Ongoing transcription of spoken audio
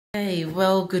Hey,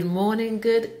 well, good morning,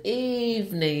 good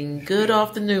evening, good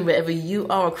afternoon, wherever you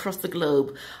are across the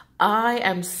globe. I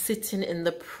am sitting in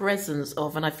the presence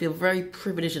of, and I feel very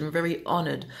privileged and very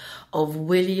honored, of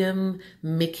William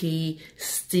Mickey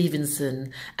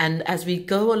Stevenson. And as we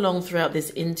go along throughout this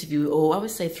interview, or I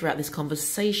would say throughout this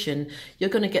conversation,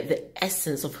 you're going to get the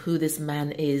essence of who this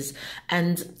man is.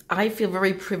 And I feel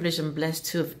very privileged and blessed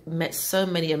to have met so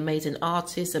many amazing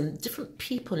artists and different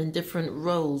people in different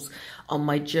roles on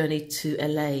my journey to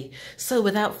LA. So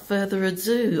without further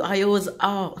ado, I always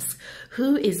ask,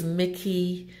 who is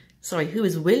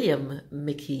William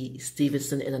Mickey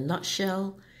Stevenson in a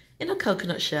nutshell, in a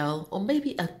coconut shell, or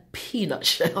maybe a peanut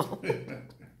shell?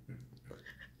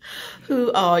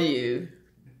 Who are you?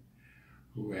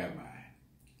 Who am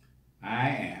I? I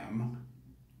am,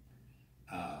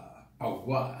 or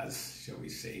was, shall we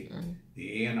say,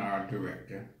 the A&R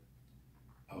director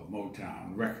of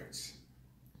Motown Records.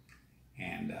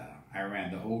 And I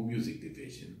ran the whole music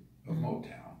division of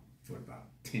Motown for about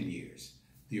 10 years,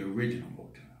 the original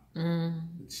Motown,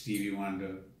 with Stevie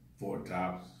Wonder, Four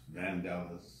Tops,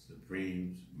 Vandellas,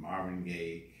 Supremes, Marvin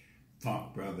Gaye,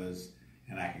 Funk Brothers,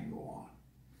 and I can go on.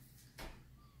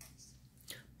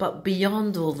 But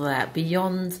beyond all that,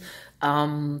 beyond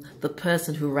the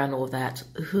person who ran all that,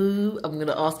 I'm going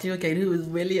to ask you again, who is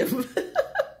William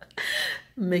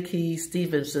Mickey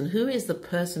Stevenson? Who is the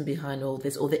person behind all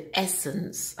this, or the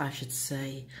essence, I should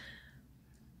say?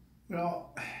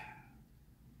 Well,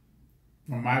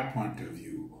 from my point of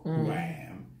view, who I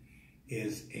am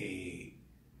is a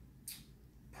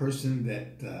person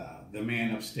that the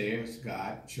man upstairs,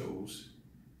 God, chose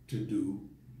to do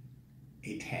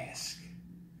a task.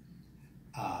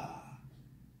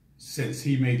 Since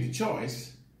he made the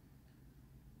choice,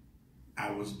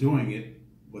 I was doing it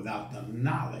without the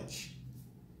knowledge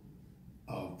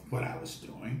of what I was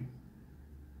doing,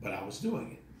 but I was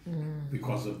doing it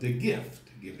because of the gift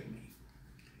given me.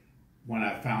 When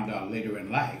I found out later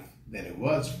in life that it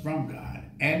was from God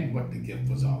and what the gift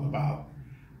was all about,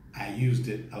 I used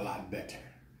it a lot better.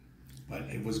 But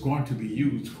it was going to be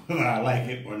used whether I like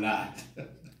it or not.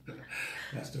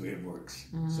 That's the way it works.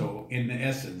 So in the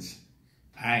essence,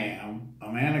 I am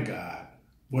a man of God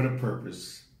with a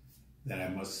purpose that I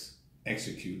must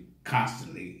execute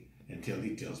constantly until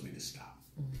he tells me to stop.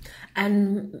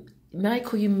 And may I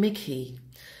call you Mickey?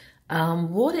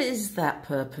 What is that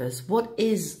purpose? What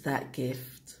is that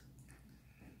gift?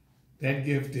 That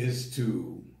gift is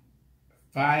to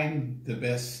find the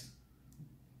best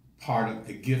part of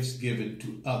the gifts given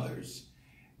to others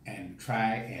and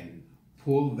try and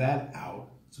pull that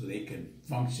out so they can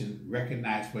function,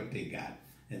 recognize what they got,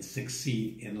 and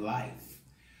succeed in life.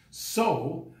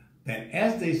 So that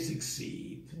as they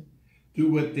succeed,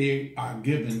 do what they are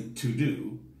given to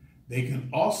do, they can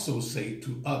also say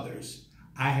to others,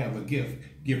 I have a gift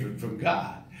given from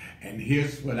God, and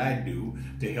here's what I do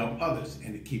to help others.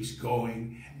 And it keeps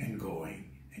going and going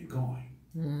and going.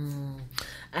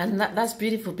 And that's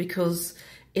beautiful, because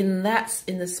in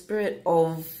the spirit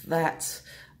of that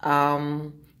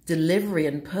delivery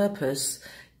and purpose,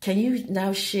 can you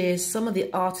now share some of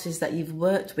the artists that you've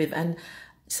worked with, and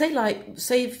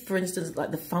say for instance,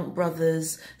 like the Funk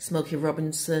Brothers, Smokey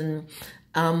Robinson,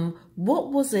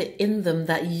 what was it in them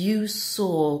that you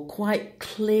saw quite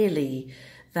clearly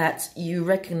that you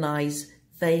recognize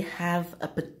they have a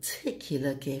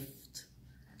particular gift?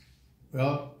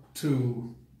 Well,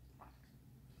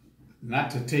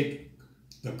 not to take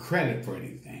the credit for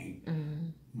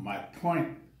anything, my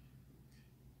point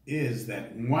is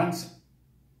that once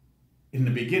in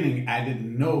the beginning, I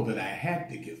didn't know that I had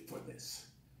the gift for this.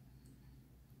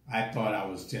 I thought I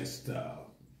was just,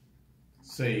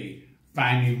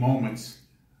 finding moments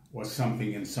or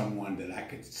something in someone that I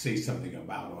could say something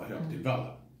about or help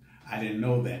develop. I didn't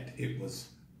know that it was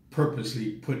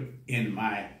purposely put in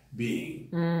my being.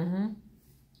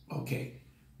 Okay,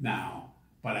 now,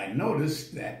 but I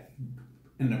noticed that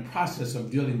in the process of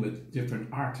dealing with different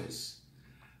artists,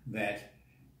 that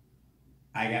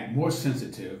I got more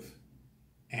sensitive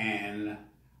and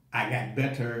I got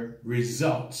better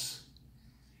results.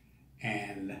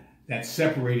 And that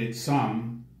separated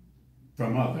some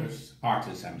from others,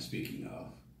 artists I'm speaking of.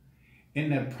 In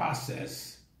that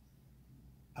process,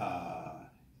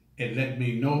 it let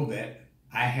me know that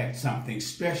I had something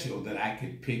special, that I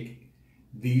could pick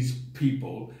these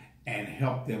people and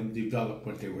help them develop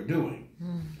what they were doing.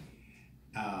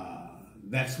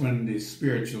 That's when the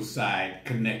spiritual side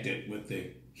connected with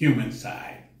the human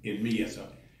side in me as a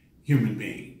human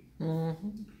being.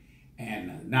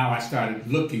 And now I started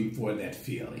looking for that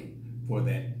feeling, for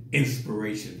that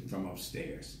inspiration from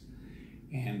upstairs.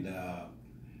 And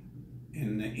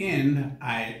in the end,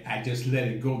 I just let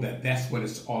it go that that's what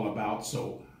it's all about.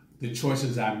 So the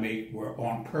choices I make were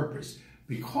on purpose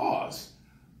because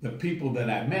the people that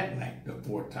I met, like the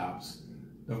Four Tops,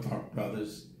 the Funk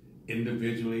Brothers,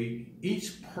 individually,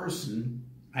 each person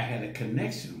I had a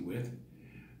connection with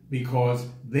because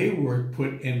they were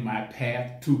put in my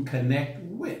path to connect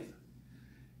with.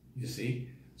 You see?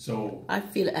 So I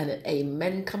feel an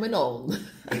amen coming on.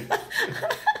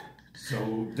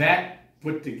 So that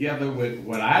put together with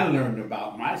what I learned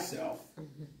about myself,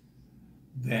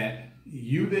 that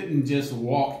you didn't just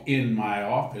walk in my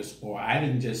office, or I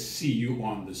didn't just see you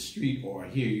on the street or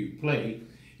hear you play.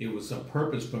 It was a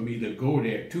purpose for me to go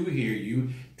there to hear you,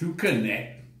 to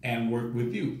connect and work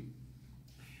with you.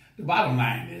 The bottom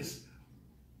line is,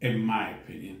 in my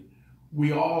opinion,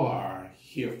 we all are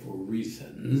here for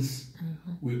reasons.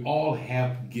 We all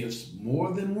have gifts,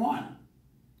 more than one.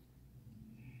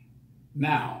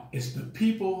 Now, it's the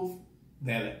people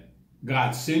that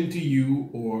God send to you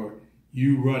or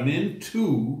you run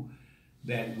into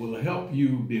that will help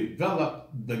you develop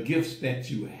the gifts that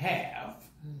you have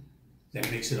that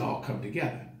makes it all come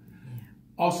together.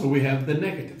 Also, we have the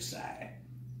negative side,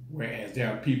 whereas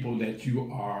there are people that you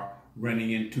are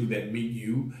running into that meet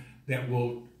you that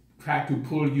will try to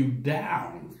pull you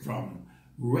down from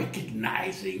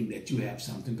recognizing that you have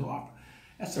something to offer.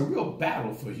 That's a real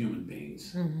battle for human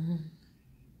beings.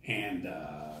 And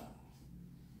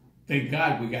thank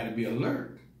God we got to be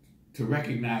alert to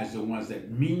recognize the ones that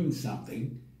mean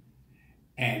something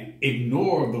and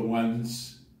ignore the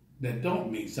ones that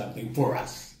don't mean something for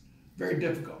us. Very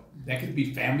difficult. That could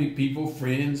be family, people,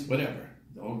 friends, whatever.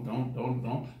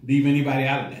 Don't leave anybody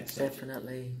out of that stuff.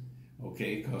 Definitely.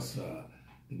 Okay, because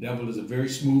the devil is a very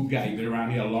smooth guy. He's been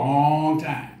around here a long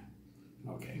time.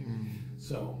 Okay,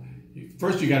 so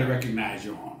first you got to recognize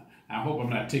you're on. I hope I'm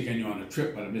not taking you on a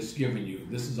trip, but I'm just giving you,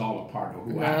 this is all a part of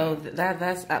who I am. No,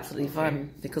 that's absolutely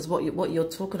fine, because what you're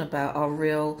talking about are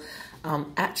real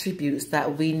attributes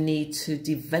that we need to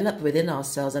develop within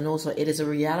ourselves, and also it is a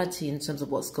reality in terms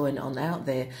of what's going on out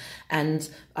there. And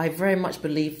I very much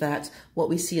believe that what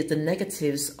we see as the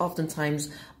negatives, oftentimes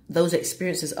those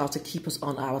experiences are to keep us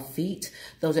on our feet.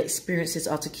 Those experiences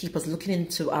are to keep us looking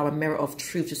into our mirror of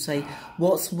truth to say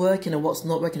what's working and what's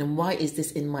not working and why is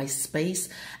this in my space.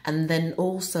 And then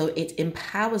also it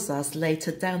empowers us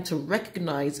later down to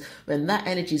recognize when that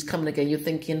energy is coming again. You're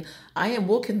thinking, I am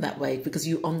walking that way, because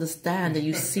you understand and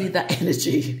you see that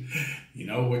energy. You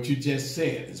know, what you just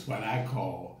said is what I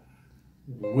call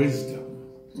wisdom.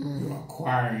 You're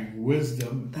acquiring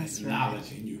wisdom and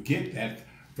knowledge, and you get that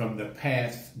from the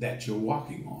path that you're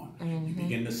walking on. You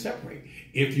begin to separate.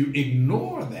 If you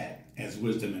ignore that as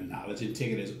wisdom and knowledge and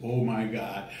take it as, oh my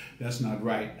God, that's not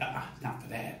right, not for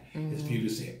that. It's for you to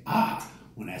say,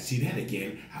 when I see that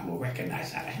again, I will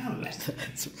recognize how to handle that.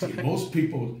 See, most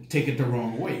people take it the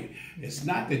wrong way. It's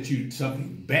not that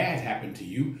something bad happened to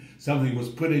you. Something was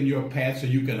put in your path so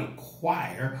you can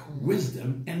acquire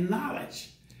wisdom and knowledge.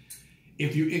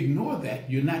 If you ignore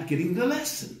that, you're not getting the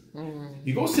lesson.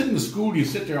 You go sit in the school, you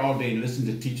sit there all day and listen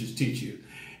to teachers teach you,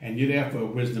 and you're there for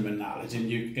wisdom and knowledge, and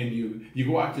you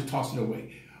go out to toss it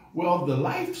away. Well, the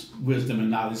life's wisdom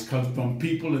and knowledge comes from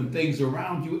people and things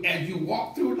around you as you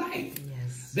walk through life.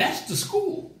 Yes. That's the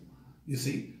school, you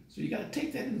see. So you got to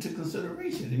take that into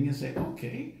consideration, and you say,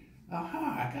 okay,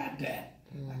 I got that.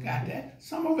 I got that.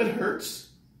 Some of it hurts.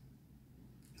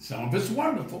 Some of it's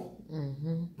wonderful.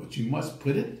 But you must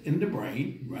put it in the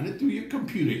brain, run it through your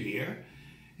computer here,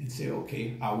 and say,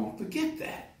 okay, I won't forget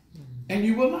that. And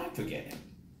you will not forget it.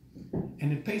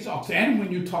 And it pays off. And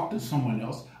when you talk to someone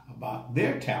else about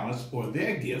their talents or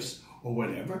their gifts or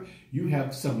whatever, you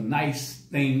have some nice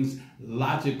things,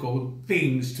 logical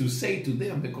things to say to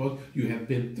them because you have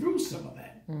been through some of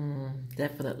that.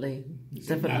 Definitely.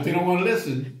 Now, if they don't want to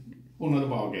listen, whole nother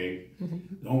ball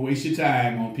game. Don't waste your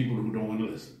time on people who don't want to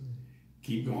listen.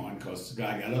 Keep going, because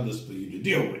God got others for you to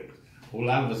deal with. A whole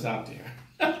lot of us out there.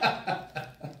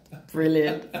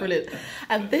 Brilliant, brilliant.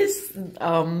 And this,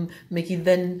 Mickey,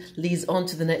 then leads on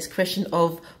to the next question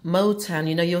of Motown.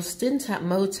 You know, your stint at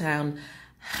Motown,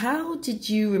 how did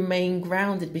you remain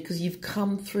grounded? Because you've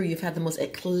come through, you've had the most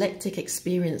eclectic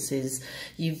experiences.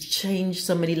 You've changed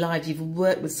so many lives. You've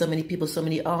worked with so many people, so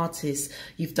many artists.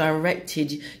 You've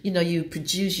directed, you know, you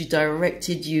produced, you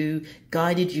directed, you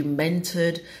guided, you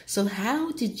mentored. So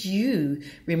how did you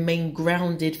remain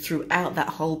grounded throughout that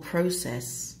whole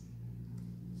process?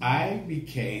 I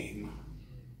became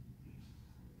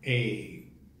a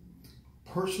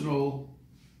personal,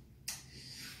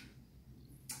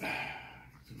 for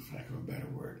lack of a better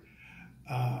word,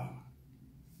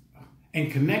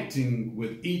 and connecting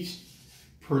with each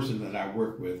person that I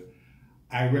work with,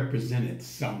 I represented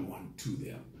someone to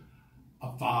them.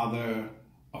 A father,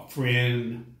 a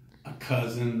friend, a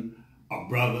cousin, a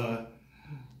brother.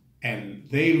 And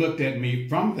they looked at me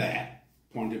from that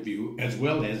point of view, as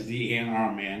well as the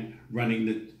A&R man running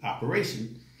the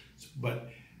operation. But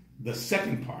the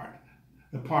second part,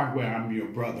 the part where I'm your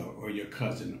brother or your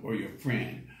cousin or your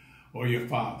friend or your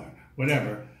father,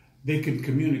 whatever, they can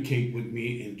communicate with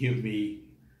me and give me,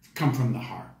 come from the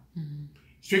heart. Mm-hmm.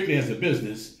 Strictly as a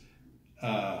business,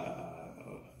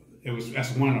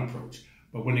 that's one approach.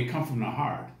 But when they come from the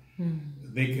heart,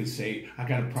 they can say, I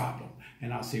got a problem.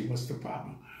 And I'll say, what's the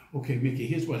problem? Okay, Mickey,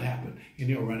 here's what happened. And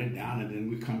they'll run it down, and then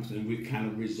we kind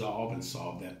of resolve and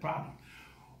solve that problem.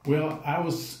 Well,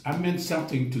 I meant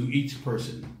something to each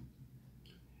person.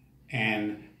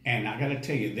 And I got to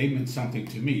tell you, they meant something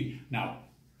to me. Now,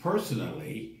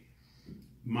 personally,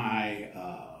 my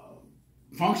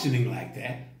functioning like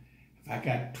that, if I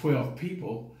got 12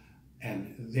 people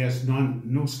and there's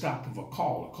no stop of a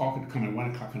call could come at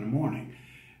 1 o'clock in the morning.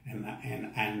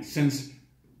 And since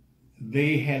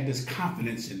they had this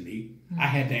confidence in me, I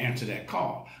had to answer that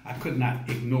call. I could not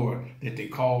ignore that they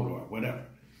called or whatever.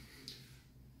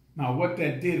 Now, what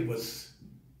that did was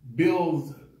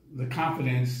build the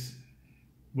confidence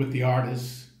with the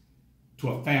artists to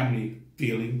a family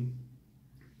feeling,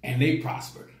 and they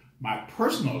prospered. My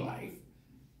personal life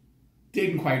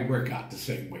didn't quite work out the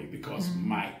same way because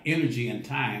my energy and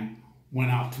time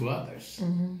went out to others.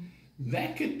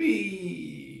 That could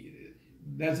be,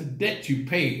 there's a debt you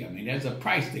pay. I mean, there's a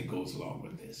price that goes along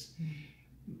with this.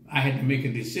 I had to make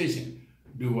a decision.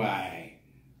 Do I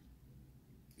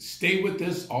stay with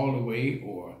this all the way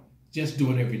or just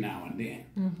do it every now and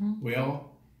then? Well,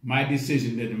 my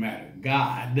decision didn't matter.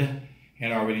 God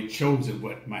had already chosen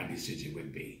what my decision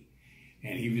would be.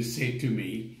 And he would say to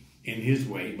me in his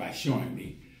way by showing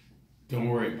me, don't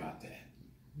worry about that.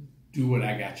 Do what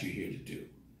I got you here to do.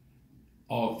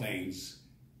 All things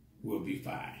will be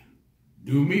fine.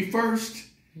 Do me first,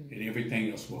 and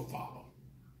everything else will follow.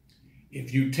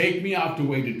 If you take me out the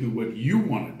way to do what you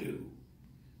want to do,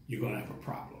 you're going to have a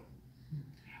problem.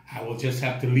 I will just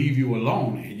have to leave you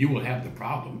alone, and you will have the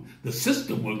problem. The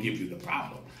system will give you the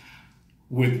problem.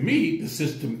 With me, the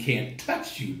system can't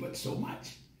touch you but so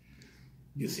much,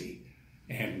 you see.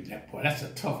 And that's a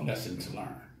tough lesson to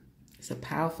learn. It's a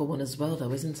powerful one as well,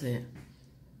 though, isn't it?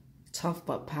 Tough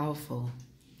but powerful.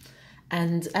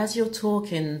 And as you're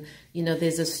talking, you know,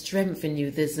 there's a strength in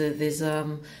you.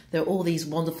 There are all these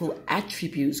wonderful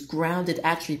attributes, grounded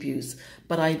attributes.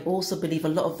 But I also believe a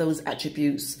lot of those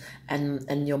attributes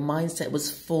and your mindset was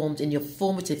formed in your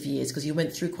formative years, because you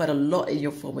went through quite a lot in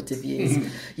your formative years.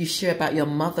 You share about your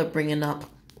mother bringing up,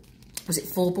 was it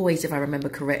 4 boys, if I remember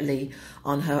correctly,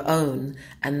 on her own,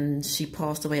 and she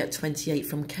passed away at 28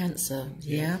 from cancer.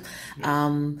 Yeah.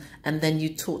 And then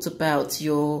you talked about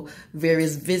your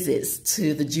various visits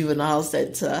to the juvenile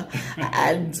center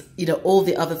and, you know, all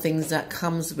the other things that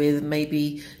comes with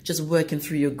maybe just working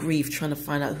through your grief, trying to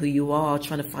find out who you are,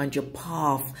 trying to find your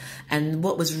path. And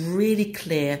what was really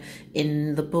clear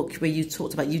in the book where you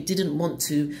talked about, you didn't want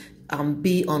to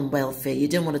be on welfare. You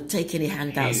didn't want to take any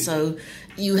handouts, so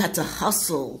you had to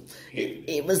hustle.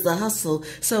 It was the hustle.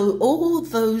 So all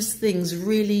those things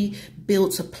really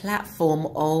built a platform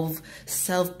of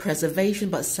self-preservation,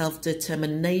 but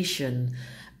self-determination.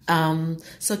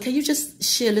 So can you just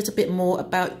share a little bit more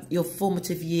about your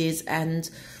formative years and,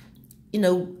 you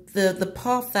know, the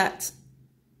path that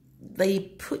they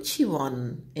put you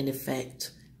on, in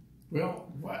effect?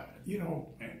 Well, you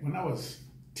know, when I was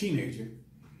a teenager,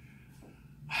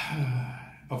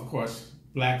 of course,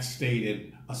 blacks stayed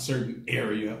in a certain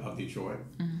area of Detroit.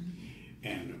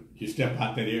 And you step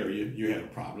out that area, you had a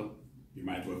problem. You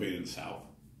might as well be in the South.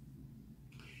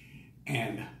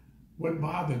 And what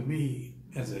bothered me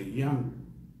as a young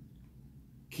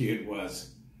kid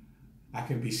was I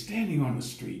could be standing on the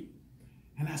street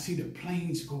and I see the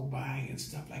planes go by and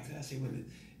stuff like that. I say, well,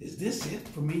 is this it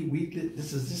for me?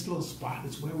 This little spot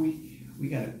is where we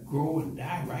got to grow and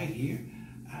die right here?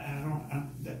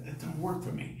 That don't work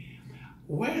for me.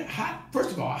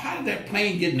 First of all, how did that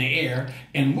plane get in the air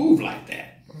and move like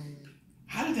that?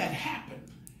 How did that happen?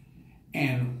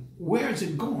 And where is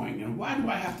it going? And why do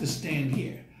I have to stand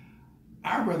here?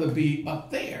 I'd rather be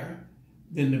up there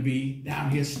than to be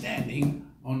down here standing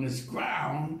on this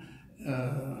ground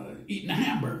eating a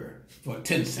hamburger for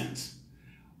 10 cents.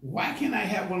 Why can't I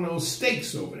have one of those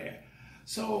steaks over there?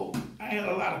 So I had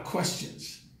a lot of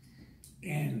questions.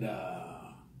 And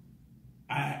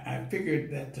I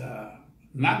figured that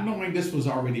not knowing this was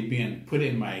already being put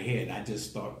in my head, I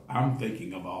just thought, I'm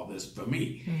thinking of all this for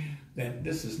me, that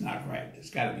this is not right. It's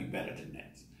got to be better than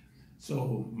that.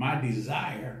 So my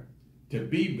desire to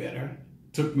be better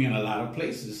took me in a lot of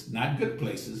places, not good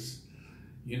places.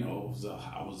 You know, so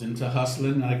I was into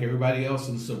hustling like everybody else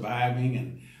and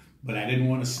surviving, but I didn't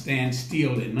want to stand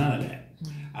still in none of that.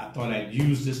 I thought I'd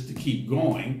use this to keep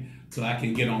going till I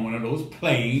can get on one of those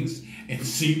planes and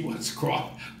see where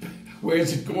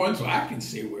is it going, so I can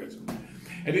see where it's going.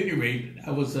 At any rate,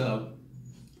 that was a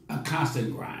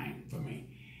constant grind for me,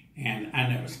 and I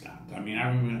never stopped. I mean, I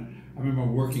remember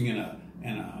working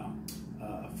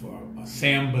for a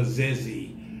Sam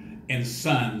Bazzesi and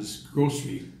Sons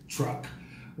grocery truck,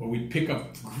 where we pick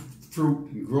up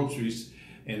fruit and groceries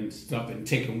and stuff and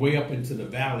take them way up into the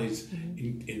valleys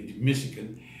in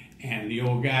Michigan. And the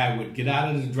old guy would get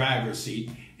out of the driver's seat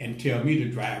and tell me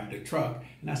to drive the truck.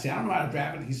 And I said, I don't know how to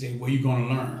drive it. He said, well, you're going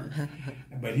to learn.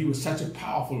 But he was such a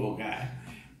powerful old guy.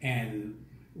 And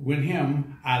with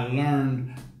him, I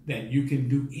learned that you can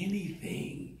do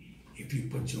anything if you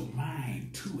put your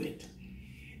mind to it.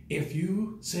 If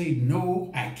you say,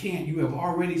 no, I can't, you have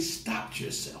already stopped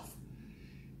yourself.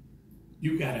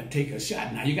 You got to take a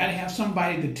shot. Now, you got to have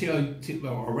somebody to tell you,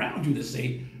 around you to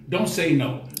say, don't say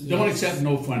no. Yes. Don't accept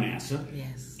no for an answer.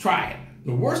 Yes. Try it.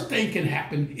 The worst thing can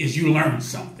happen is you learn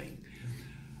something.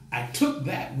 I took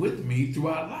that with me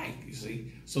throughout life, you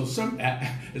see. So as a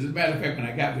matter of fact, when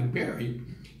I got with Barry,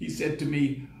 he said to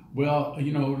me, well,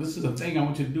 you know, this is a thing I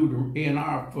want you to do, the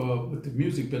A&R with the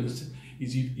music business. He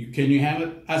said, can you handle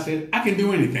it? I said, I can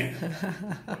do anything.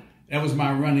 That was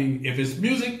my running. If it's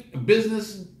music,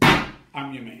 business,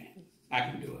 I'm your man. I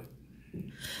can do it.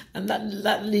 And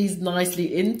that leads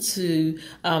nicely into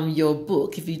your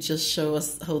book. If you just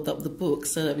hold up the book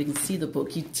so that we can see the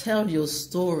book. You tell your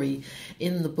story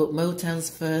in the book. Motown's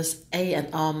first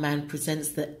A&R man presents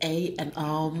the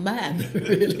A&R man.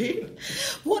 Really?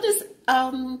 What is?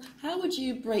 How would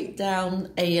you break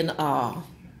down A&R?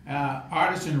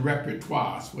 Artist and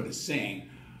repertoire is what it's saying,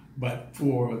 but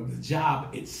for the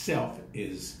job itself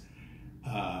is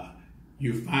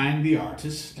you find the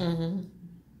artist. Mm-hmm.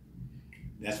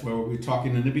 That's where we were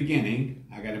talking in the beginning.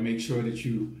 I got to make sure that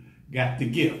you got the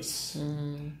gifts,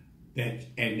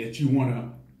 that you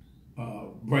want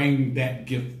to bring that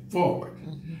gift forward.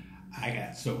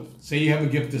 Mm-hmm. So say you have a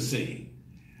gift to sing.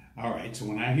 All right, so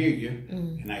when I hear you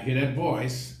and I hear that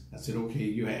voice, I said, okay,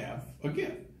 you have a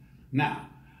gift. Now,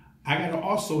 I got to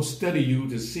also study you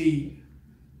to see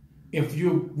if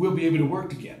we'll be able to work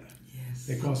together. Yes.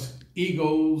 Because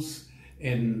egos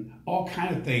and all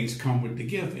kinds of things come with the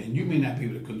gift, and you may not be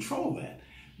able to control that.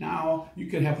 Now, you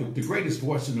could have the greatest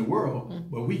voice in the world,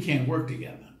 but we can't work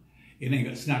together.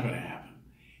 It's not going to happen.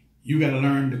 You got to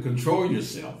learn to control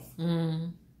yourself,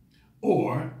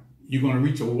 or you're going to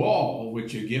reach a wall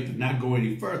with your gift and not go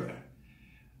any further.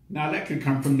 Now, that could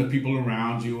come from the people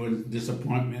around you and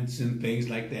disappointments and things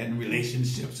like that, and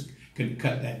relationships can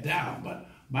cut that down. But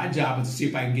my job is to see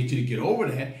if I can get you to get over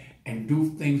that and do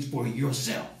things for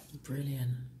yourself.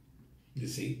 Brilliant. You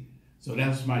see? So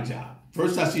that's my job.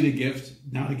 First, I see the gifts.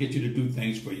 Now to get you to do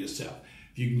things for yourself.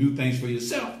 If you can do things for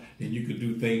yourself, then you can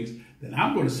do things that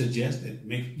I'm going to suggest that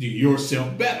make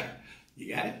yourself better.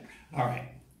 You got it? All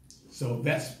right. So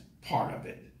that's part of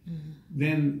it. Mm-hmm.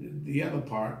 Then the other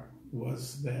part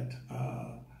was that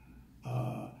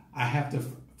I have to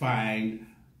find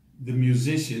the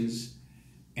musicians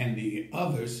and the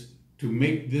others to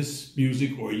make this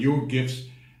music or your gifts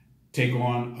take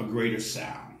on a greater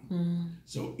sound. Mm.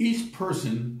 So each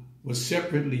person was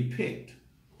separately picked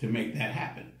to make that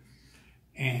happen.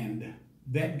 And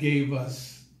that gave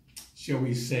us, shall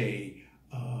we say,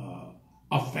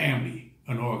 a family,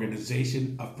 an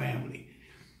organization, a family.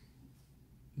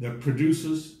 The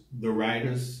producers, the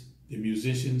writers, the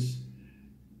musicians,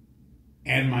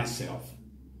 and myself,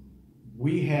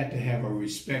 we had to have a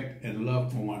respect and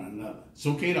love for one another. It's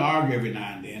okay to argue every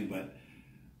now and then, but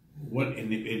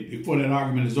before that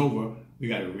argument is over, we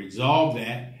got to resolve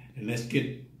that and let's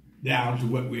get down to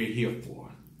what we're here for.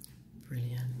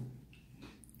 Brilliant.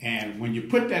 And when you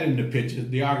put that in the picture,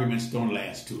 the arguments don't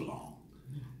last too long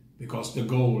because the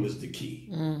goal is the key.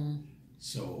 Mm.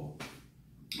 So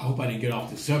I hope I didn't get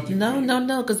off the subject.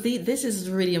 No, because this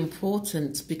is really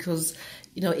important because,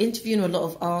 you know, interviewing a lot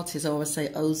of artists, I always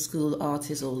say old school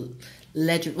artists or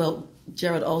legend. Well,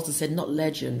 Gerald also said not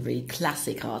legendary,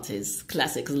 classic artists.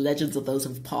 Classics and legends are those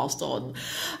who've passed on.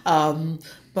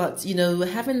 But, you know,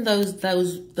 having those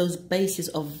bases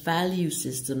of value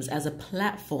systems as a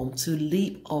platform to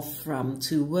leap off from,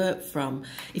 to work from,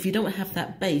 if you don't have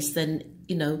that base, then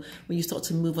you know, when you start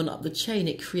to move on up the chain,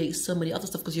 it creates so many other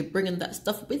stuff because you're bringing that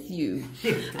stuff with you.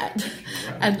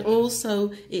 And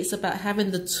also it's about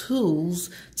having the tools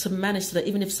to manage so that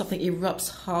even if something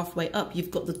erupts halfway up,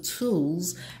 you've got the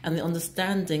tools and the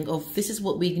understanding of this is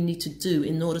what we need to do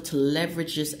in order to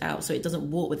leverage this out so it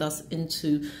doesn't walk with us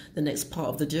into the next part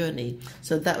of the journey.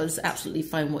 So that was absolutely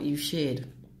fine what you shared.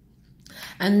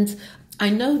 And I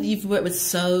know that you've worked with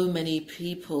so many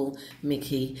people,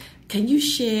 Mickey. Can you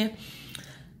share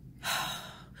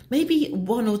maybe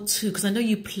one or two? Because I know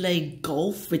you play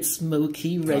golf with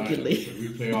Smokey regularly. We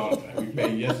play all the time. We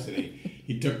played yesterday.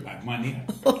 He took my money.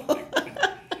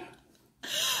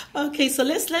 Okay, so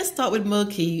let's start with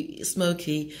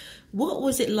Smokey. What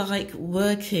was it like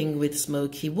working with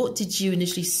Smokey? What did you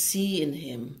initially see in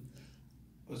him?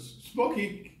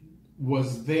 Smokey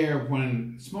was there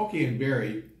when Smokey and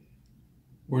Barry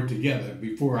were together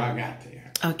before I got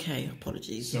there. Okay,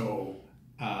 apologies. So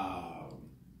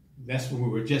that's when we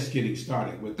were just getting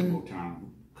started with the Motown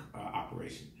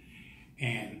operation.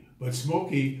 But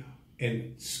Smokey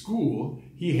in school,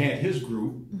 he had his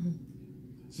group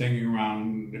singing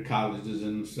around the colleges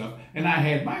and stuff, and I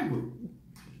had my group.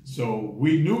 So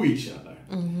we knew each other.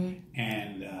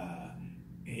 And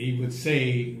he would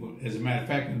say, as a matter of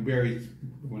fact,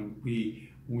 when we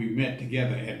met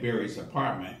together at Barry's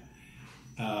apartment,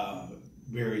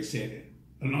 Barry said,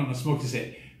 Smokey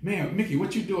said, "Man, Mickey,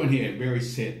 what you doing here?" And Barry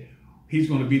said, "He's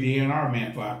going to be the A&R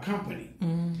man for our company."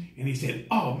 And he said,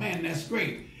 "Oh man, that's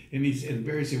great." And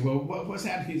Barry said, "Well, what's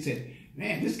happening?" He said,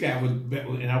 "Man, this guy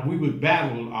we would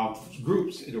battle our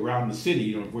groups around the city,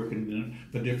 you know, working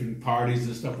for different parties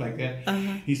and stuff like that."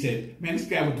 He said, "Man, this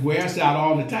guy would wear us out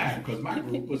all the time because my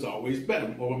group was always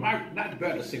better. Or not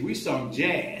better. See, we sung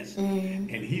jazz and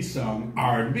he sung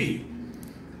R&B.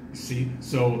 See,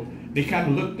 so they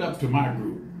kind of looked up to my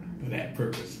group for that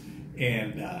purpose."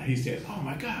 And he said, "Oh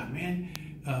my God, man,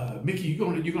 Mickey,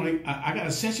 you're gonna. I got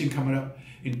a session coming up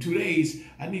in 2 days.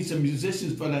 I need some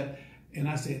musicians for that." And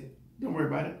I said, "Don't worry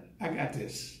about it. I got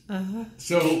this."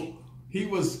 So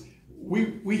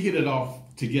we hit it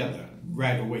off together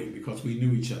right away because we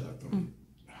knew each other from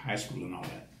high school and all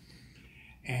that.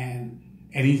 And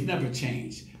he's never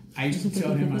changed. I used to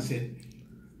tell him, I said,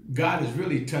 "God has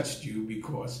really touched you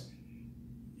because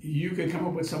you can come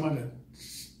up with some of the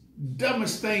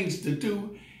dumbest things to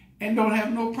do and don't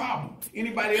have no problem.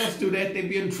 Anybody else do that, they'd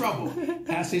be in trouble." And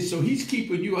I said, "So he's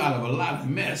keeping you out of a lot of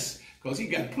mess because he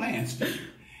got plans for you."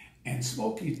 And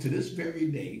Smokey, to this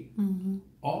very day,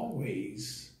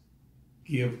 always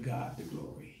give God the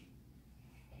glory.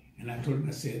 And I told him,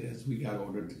 I said, as we got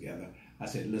older together, I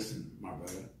said, "Listen, my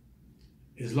brother,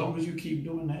 as long as you keep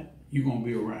doing that, you're going to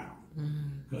be around.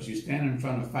 Because you stand in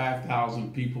front of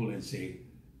 5,000 people and say,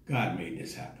 'God made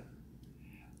this happen.'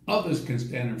 Others can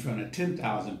stand in front of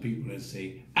 10,000 people and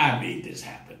say, 'I made this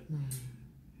happen.'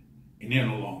 And they're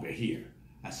no longer here."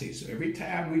 I say, so every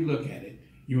time we look at it,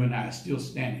 you and I are still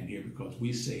standing here because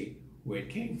we say where it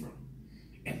came from.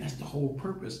 And that's the whole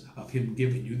purpose of him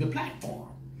giving you the platform.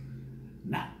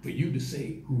 Not for you to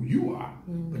say who you are,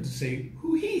 but to say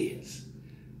who he is.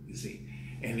 You see?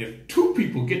 And if 2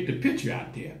 people get the picture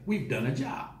out there, we've done a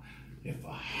job. If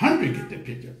 100 get the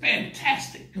picture,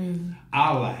 fantastic.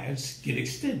 Our lives get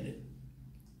extended.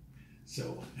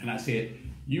 So, and I said,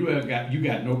 you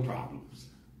got no problems.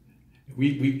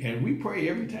 We pray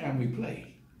every time we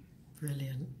play.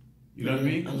 Brilliant. You know what I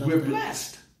mean? We're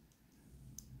blessed.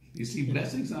 You see,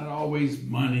 blessing's not always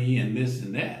money and this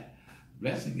and that.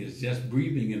 Blessing is just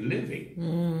breathing and living.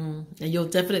 And you're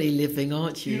definitely living,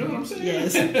 aren't you? You know what I'm saying?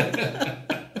 Yes.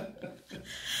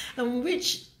 And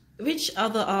which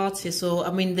other artists, or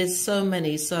I mean, there's so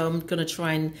many, so I'm going to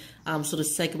try and sort of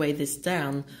segue this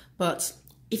down. But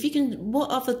if you can, what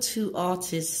other 2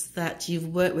 artists that you've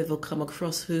worked with or come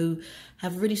across who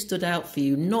have really stood out for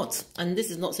you? Not, and this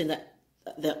is not saying that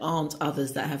there aren't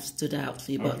others that have stood out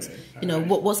for you, but you know,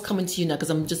 what's coming to you now? Because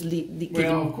I'm just giving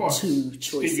of course, 2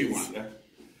 choices. Stevie Wonder.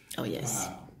 Oh yes.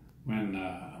 When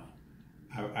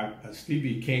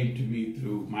Stevie came to me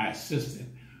through my assistant,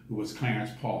 who was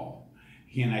Clarence Paul.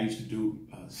 He and I used to do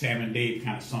Sam and Dave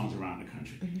kind of songs around the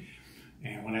country.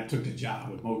 And when I took the job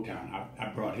with Motown, I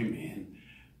brought him in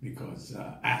because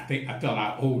I felt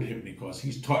I owed him because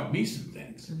he's taught me some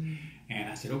things. And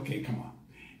I said, okay, come on.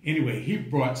 Anyway, he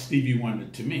brought Stevie Wonder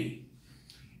to me.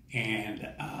 And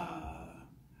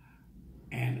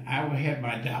I had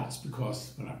my doubts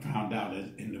because when I found out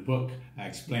in the book, I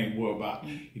explained more about,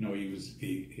 you know,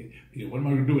 what am I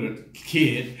going to do with a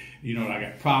kid? You know, I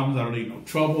got problems. I don't need no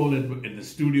trouble in the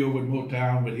studio with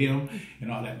Motown with him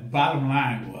and all that. Bottom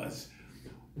line was,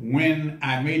 when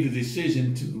I made the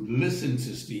decision to listen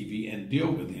to Stevie and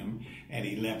deal with him at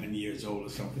 11 years old or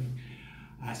something.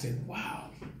 I said, wow,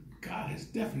 God has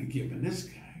definitely given this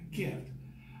guy a gift.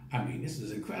 I mean, this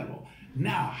is incredible.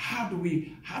 Now, how do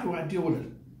I deal with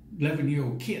an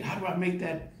 11-year-old kid? How do I make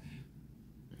that,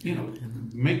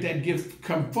 make that gift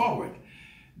come forward?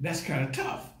 That's kind of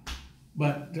tough.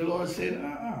 But the Lord said,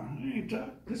 it ain't tough.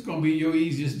 This is going to be your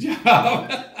easiest job.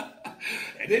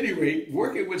 At any rate,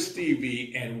 working with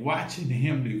Stevie and watching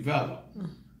him develop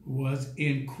was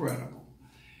incredible.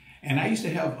 And I used to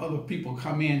have other people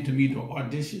come in to me to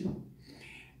audition,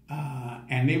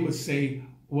 and they would say,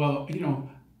 well,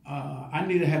 I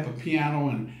need to have a piano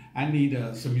and I need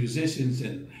some musicians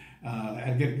and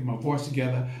I get my voice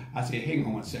together. I say, hang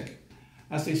on one second.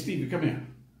 I say, Stevie, come here.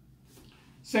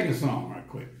 Sing a song right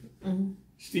quick. Mm-hmm.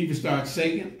 Stevie starts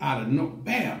singing out of no,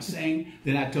 bam, sing.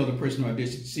 Then I tell the person who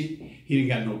auditioned, see, he ain't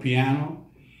got no piano.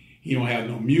 He don't have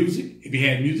no music. If he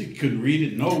had music, he couldn't read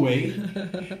it, no way.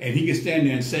 And he can stand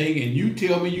there and sing, and you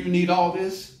tell me you need all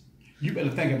this? You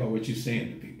better think about what you're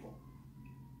saying to people.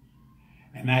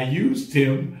 And I used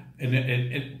him,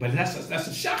 but that's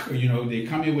a shocker, They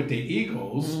come in with their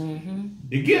egos. Mm-hmm.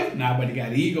 The gift now, but they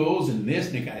got egos and this,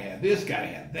 and they got to have this, got to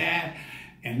have that.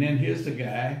 And then here's the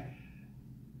guy,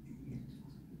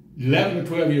 11 or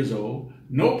 12 years old,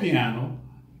 no piano,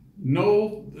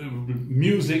 no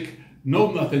music,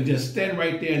 no nothing, just stand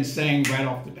right there and sing right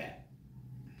off the bat.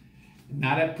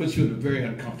 Now that puts you in a very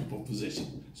uncomfortable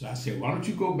position. So I said, why don't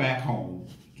you go back home,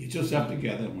 get yourself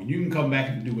together, and when you can come back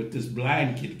and do what this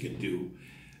blind kid can do,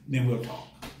 then we'll talk.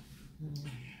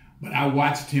 But I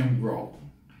watched him grow.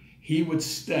 He would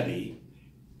study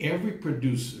every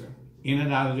producer in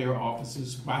and out of their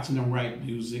offices, watching them write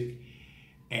music,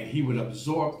 and he would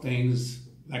absorb things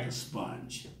like a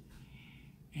sponge.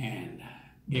 And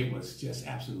it was just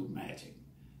absolute magic.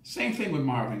 Same thing with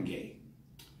Marvin Gaye.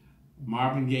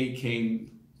 Marvin Gaye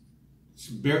came,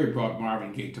 Barry brought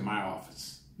Marvin Gaye to my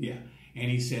office. Yeah.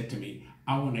 And he said to me,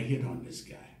 I want to hit on this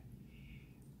guy.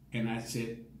 And I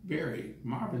said, Barry,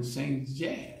 Marvin sings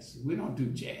jazz. We don't do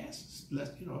jazz.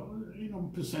 Ain't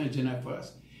no percentage in that for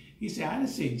us. He said, I didn't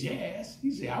say jazz.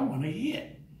 He said, I want to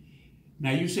hit.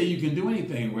 Now you say you can do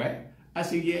anything, right? I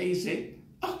said, yeah. He said,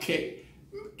 okay,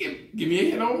 give me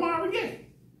a hit on Marvin Gaye.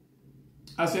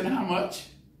 I said, how much?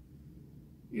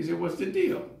 He said, what's the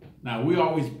deal? Now we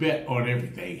always bet on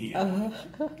everything here.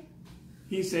 Uh-huh.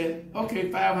 He said, okay,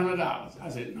 $500. I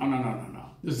said, no.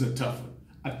 This is a tough one.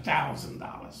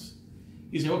 $1,000.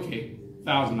 He said, okay,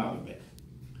 $1,000 bet.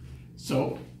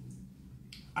 So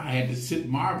I had to sit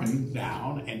Marvin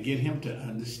down and get him to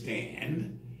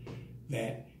understand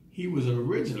that he was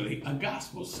originally a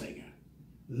gospel singer.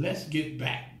 Let's get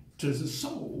back to the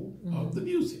soul of the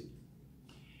music.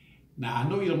 Now I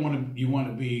know you want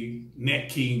to be Nat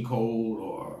King Cole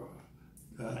or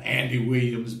Andy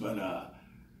Williams, but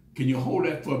can you hold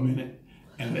that for a minute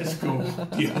and let's go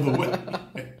the other way?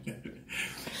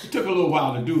 It took a little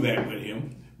while to do that with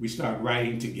him. We started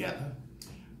writing together.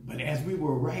 But as we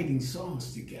were writing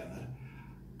songs together,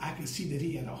 I could see that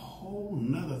he had a whole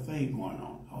nother thing going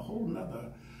on, a whole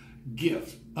nother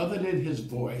gift. Other than his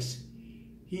voice,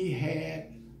 he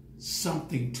had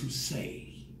something to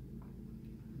say.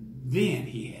 Then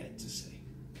he had it to say.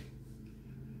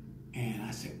 And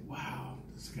I said, wow,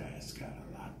 this guy's got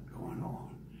a lot going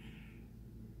on.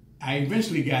 I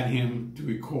eventually got him to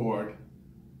record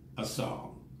a song.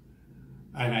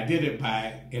 And I did it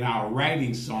in our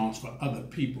writing songs for other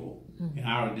people. In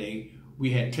our day,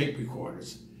 we had tape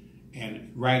recorders.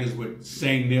 And writers would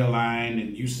sing their line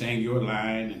and you sang your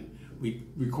line and we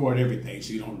record everything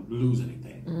so you don't lose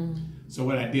anything. So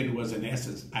what I did was, in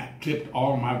essence, I clipped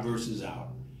all my verses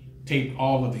out, taped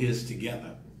all of his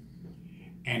together.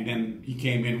 And then he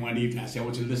came in one evening, I said, I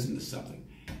want you to listen to something.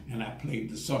 And I played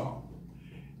the song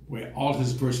where all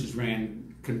his verses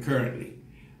ran concurrently,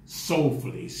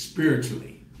 soulfully,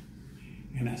 spiritually.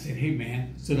 And I said, hey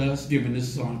man, instead of us giving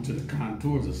this song to the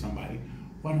contours of somebody,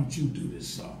 why don't you do this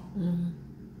song?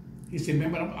 He said,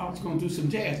 man, but I was going to do some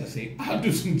jazz. I said, I'll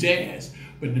do some jazz.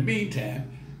 But in the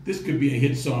meantime, this could be a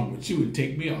hit song with you and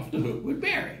take me off the hook with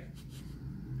Barry.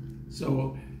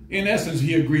 So in essence,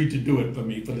 he agreed to do it for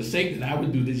me for the sake that I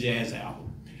would do the jazz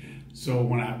album. So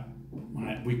when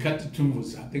we cut the tune,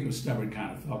 I think it was Stubborn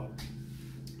Kind of Fella.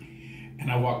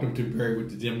 And I walked up to Barry with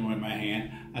the demo in my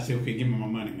hand. I said, okay, give me my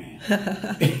money, man.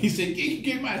 He said,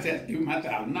 give me my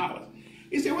 $1,000.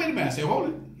 He said, wait a minute. I said, hold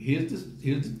it. Here's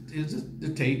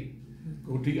the tape.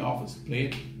 Go to your office, play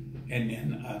it, and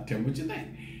then tell me what you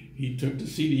think. He took the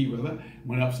CD with her,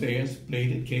 went upstairs,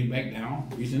 played it, came back down,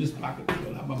 reached in his pocket,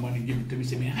 pulled out my money, give it to me. He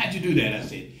said, man, how'd you do that? I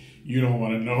said, you don't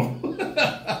want to know.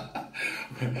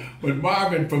 But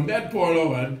Marvin, from that point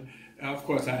on, of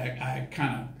course, I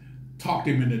kind of talked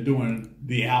him into doing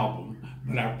the album,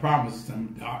 but I promised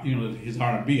him, his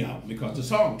R&B album, because the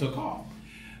song took off.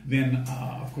 Then,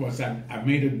 of course, I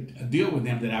made a deal with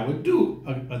him that I would do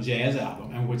a jazz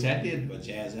album, and which I did do a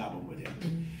jazz album with him.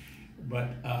 Mm-hmm. But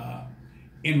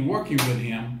in working with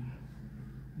him,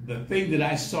 the thing that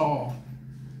I saw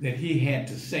that he had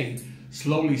to say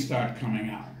slowly started coming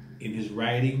out in his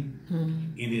writing,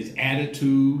 mm-hmm. in his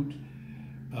attitude,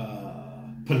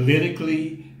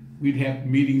 politically. We'd have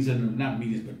meetings, not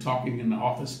meetings, but talking in the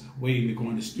office, waiting to go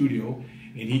in the studio,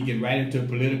 and he'd get right into a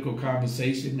political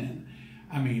conversation. And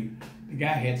I mean, the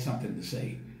guy had something to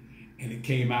say, and it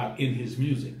came out in his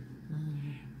music,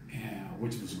 mm-hmm.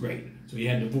 Which was great. So he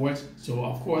had the voice. So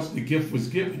of course, the gift was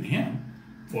given him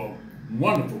for a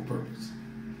wonderful purpose.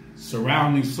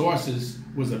 Surrounding sources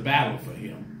was a battle for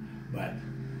him, but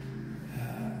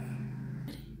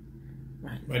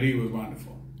but he was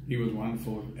wonderful. He was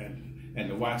wonderful, and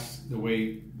to watch the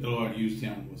way the Lord used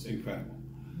him was incredible.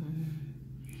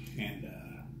 Mm-hmm.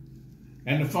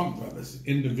 And the Funk Brothers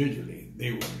individually,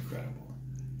 they were incredible.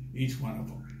 Each one of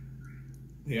them,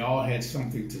 they all had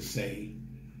something to say,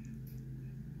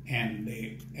 and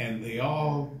they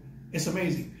all. It's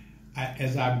amazing.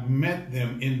 As I met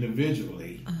them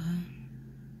individually, uh-huh.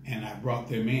 and I brought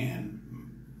them in,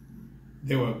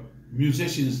 there were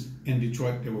musicians in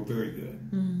Detroit that were very good.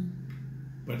 Mm-hmm.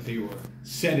 But they were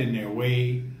set in their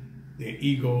way, their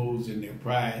egos and their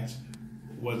prides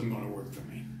wasn't going to work for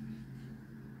me.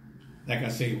 Like I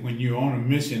say, when you're on a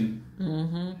mission,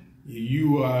 mm-hmm.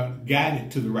 you are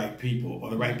guided to the right people, or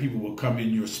the right people will come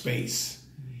in your space.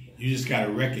 You just got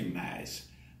to recognize.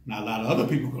 Now, a lot of other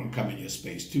people are going to come in your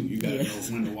space too. You got to know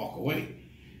when to walk away.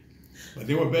 But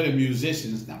there were better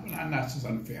musicians. Not just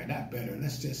unfair, not better.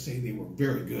 Let's just say they were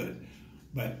very good.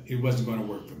 But it wasn't going to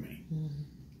work for me.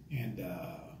 Mm-hmm. And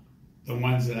the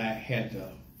ones that I had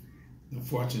the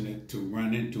fortunate to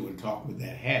run into and talk with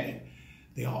that had it,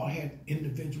 they all had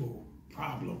individual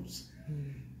problems.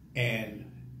 Mm.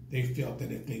 And they felt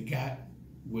that if they got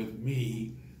with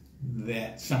me,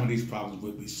 that some of these problems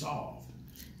would be solved.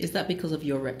 Is that because of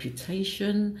your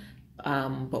reputation,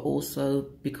 but also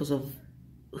because of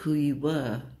who you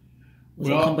were? Was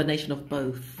it a combination of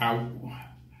both?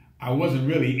 I wasn't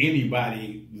really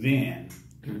anybody then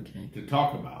to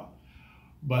talk about.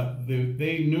 But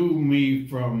they knew me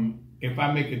from, if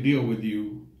I make a deal with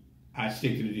you, I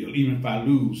stick to the deal, even if I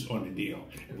lose on the deal.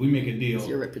 If we make a deal, it's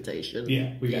your reputation.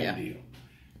 Yeah, we got a deal.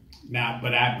 Now,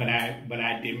 but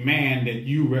I demand that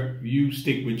you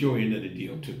stick with your end of the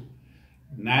deal too.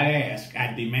 Not ask,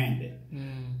 I demand it.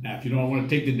 Mm. Now, if you don't want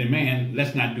to take the demand,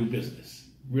 let's not do business.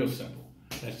 Real simple.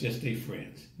 Let's just stay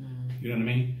friends. Mm. You know what I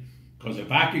mean? Because if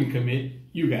I can commit,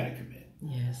 you got to commit.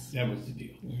 Yes. That was the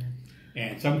deal. Yeah.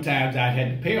 And sometimes I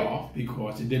had to pay off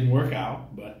because it didn't work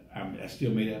out, but I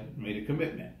still made a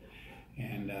commitment.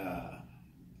 And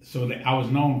so that I was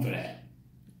known for that.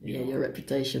 Yeah, your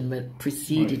reputation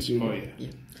preceded you. Oh, yeah.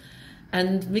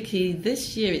 And Mickey,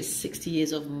 this year it's 60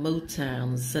 years of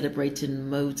Motown, celebrating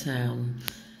Motown.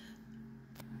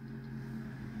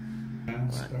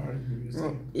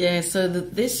 Yeah, so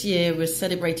this year we're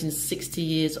celebrating 60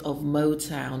 years of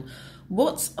Motown.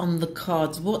 What's on the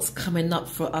cards? What's coming up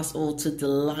for us all to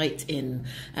delight in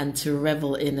and to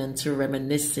revel in and to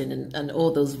reminisce in and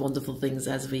all those wonderful things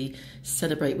as we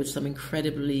celebrate with some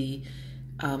incredibly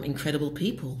incredible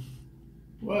people?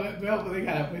 Well, we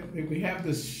have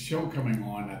this show coming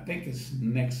on. I think it's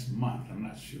next month. I'm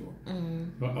not sure.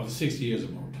 Of 60 years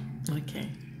of Motown. Okay.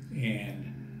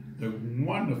 And the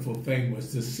wonderful thing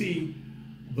was to see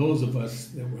those of us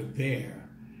that were there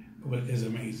is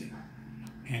amazing.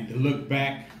 And to look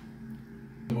back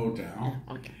at Motown,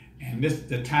 okay. And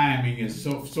the timing is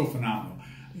so phenomenal.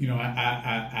 You know,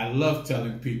 I love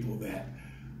telling people that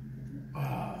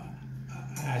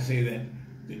I say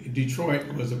that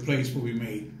Detroit was a place where we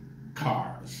made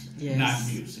cars, yes. not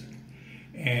music.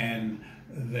 And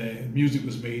the music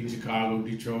was made in Chicago,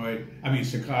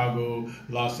 Chicago,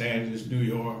 Los Angeles, New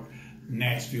York,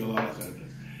 Nashville, all that sort of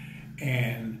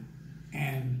thing.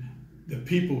 And the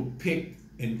people picked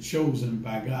and chosen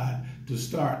by God to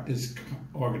start this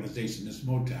organization, this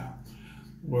Motown,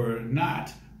 were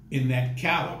not in that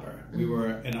caliber. We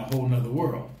were in a whole nother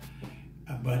world.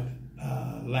 But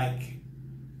like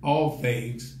all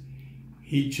things,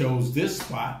 he chose this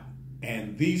spot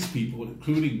and these people,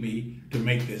 including me, to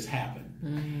make this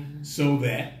happen. So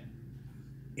that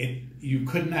you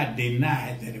could not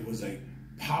deny that it was a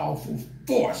powerful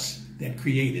force that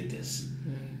created this.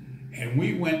 And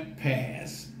we went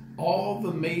past all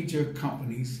the major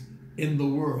companies in the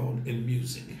world in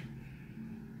music.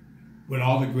 with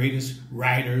all the greatest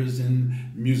writers and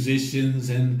musicians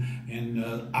and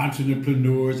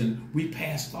entrepreneurs, and we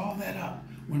passed all that up,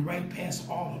 went right past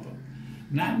all of them.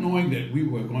 Not knowing that we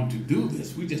were going to do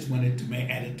this, we just went at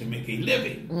it to make a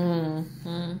living.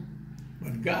 Mm-hmm.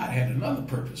 But God had another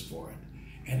purpose for it,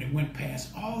 and it went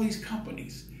past all these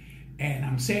companies. And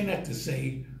I'm saying that to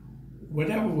say,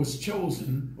 whatever was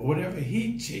chosen, or whatever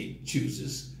he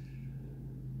chooses,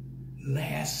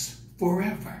 lasts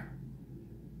forever.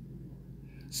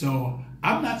 So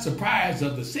I'm not surprised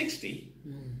of the 60.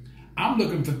 I'm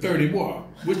looking for 30 more.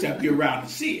 Wish I'd be around to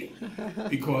see it,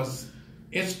 because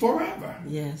it's forever.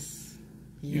 Yes.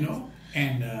 You know?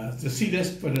 And to see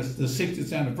this for the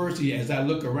 60th anniversary, as I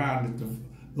look around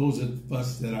at those of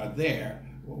us that are there,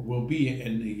 will be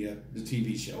in the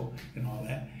TV show and all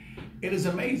that, it is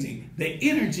amazing. The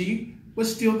energy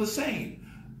was still the same.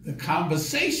 The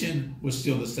conversation was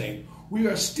still the same. We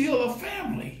are still a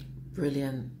family.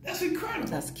 Brilliant. That's incredible.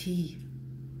 That's key.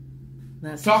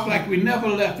 Talk like we never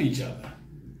left each other,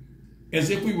 as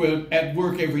if we were at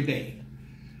work every day,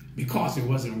 because it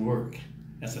wasn't work.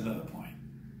 That's another point.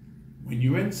 When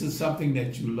you're into something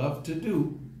that you love to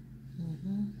do,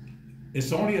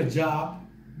 it's only a job,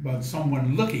 but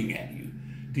someone looking at you.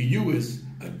 To you is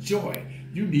a joy.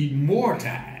 You need more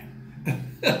time.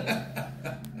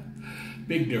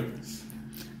 Big difference.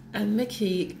 And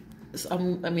Mickey,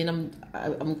 I'm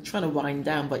trying to wind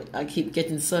down, but I keep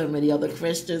getting so many other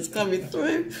questions coming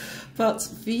through. But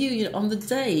for you, on the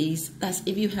days, that's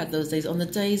if you had those days, on the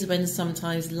days when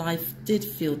sometimes life did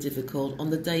feel difficult, on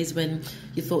the days when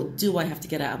you thought, do I have to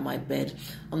get out of my bed?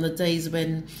 On the days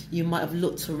when you might have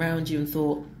looked around you and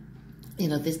thought,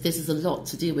 this is a lot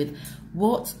to deal with.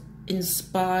 What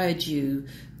inspired you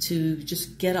to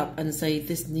just get up and say,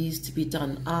 this needs to be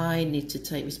done? I need to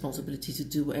take responsibility to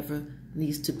do whatever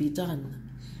needs to be done.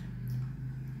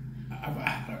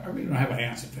 I really don't have an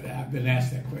answer for that. I've been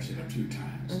asked that question a few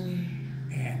times.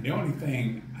 And the only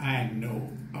thing I know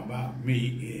about me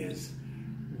is,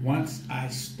 once I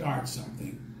start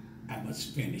something, I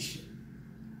must finish it.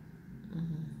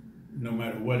 No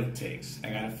matter what it takes, I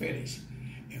gotta finish.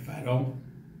 If I don't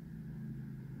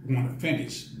want to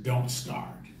finish, don't start.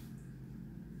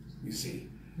 You see?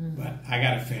 But I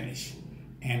gotta finish.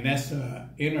 And that's an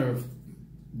inner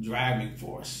driving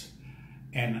force.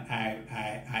 And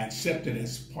I accept it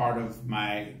as part of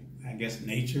my, I guess,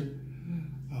 nature.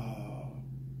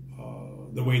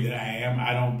 The way that I am.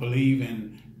 I don't believe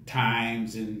in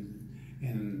times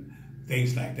and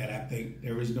things like that. I think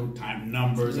there is no time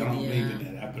numbers. I don't believe in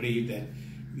that. I believe that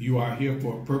you are here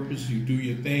for a purpose. You do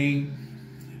your thing,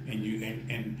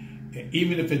 and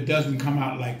even if it doesn't come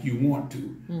out like you want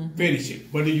to, finish it.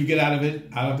 What do you get out of it?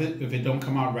 If it don't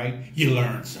come out right, you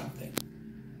learn something.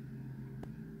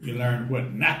 You learn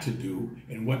what not to do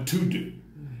and what to do.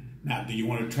 Now, do you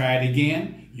want to try it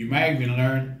again? You might even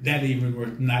learn that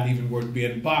not even worth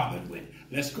being bothered with.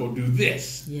 Let's go do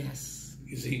this. Yes.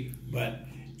 You see, but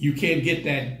you can't get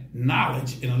that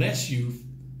knowledge unless you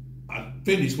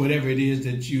finish whatever it is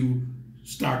that you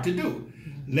start to do.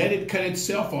 Let it cut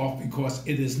itself off because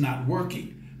it is not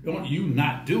working. Don't you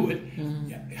not do it.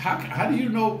 How do you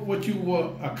know what you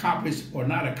will accomplish or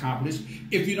not accomplish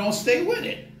if you don't stay with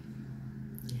it?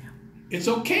 It's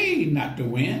okay not to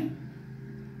win,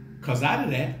 because out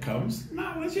of that comes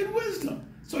knowledge and wisdom.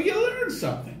 So you learn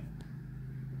something.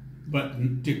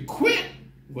 But to quit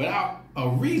without a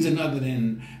reason other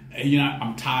than,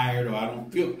 I'm tired or I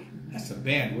don't feel, that's a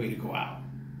bad way to go out.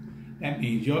 That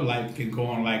means your life can go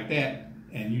on like that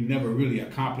and you never really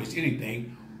accomplish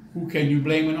anything. Who can you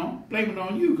blame it on? Blame it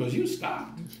on you, because you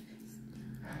stopped.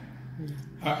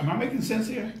 Am I making sense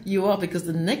here? You are, because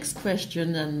the next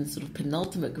question and sort of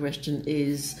penultimate question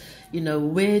is,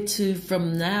 where to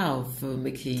from now for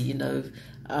Mickey?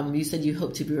 You said you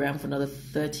hope to be around for another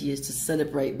 30 years to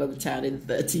celebrate Motown in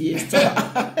 30 years'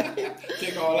 time.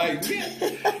 Take all I get.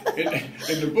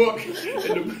 In the book,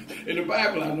 in the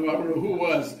Bible, I don't know who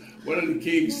was. One of the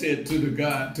kings said to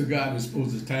God, it's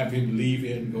supposed it's time for him to leave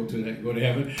here and go to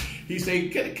heaven. He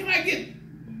said, can I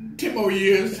get 10 more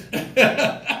years?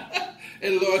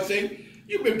 And the Lord said,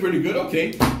 you've been pretty good. Okay,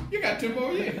 you got 10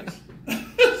 more years.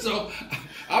 So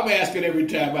I'm asking every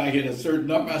time I hit a certain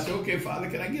number, I say, okay, Father,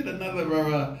 can I get another,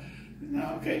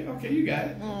 okay, you got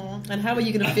it. And how are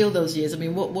you going to feel those years? I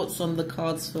mean, what's on the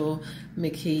cards for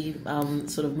Mickey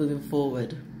sort of moving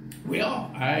forward? Well,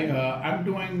 I'm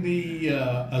doing the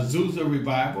Azusa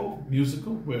Revival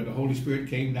musical, where the Holy Spirit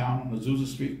came down on Azusa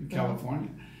Street in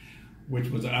California, which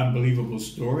was an unbelievable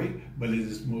story, but it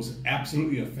is most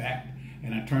absolutely a fact.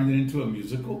 And I turned it into a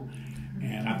musical,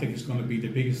 and I think it's going to be the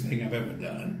biggest thing I've ever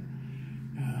done.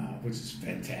 which is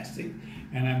fantastic.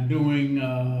 And I'm doing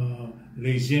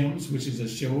Les Gems, which is a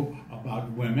show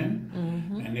about women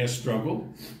and their struggle.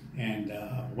 And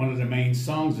one of the main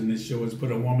songs in this show is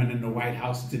Put a Woman in the White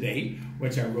House Today,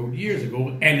 which I wrote years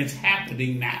ago, and it's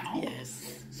happening now.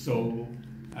 Yes. So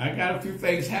I got a few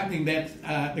things happening that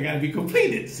they got to be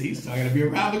completed, see? So I got to be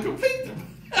around to complete them.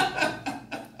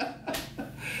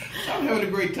 So I'm having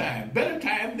a great time. Better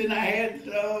time than I had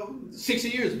 60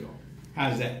 years ago.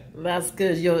 How's that? That's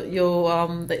good.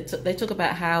 They talk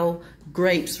about how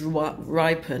grapes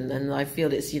ripen, and I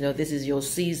feel it's, this is your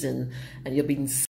season, and you're being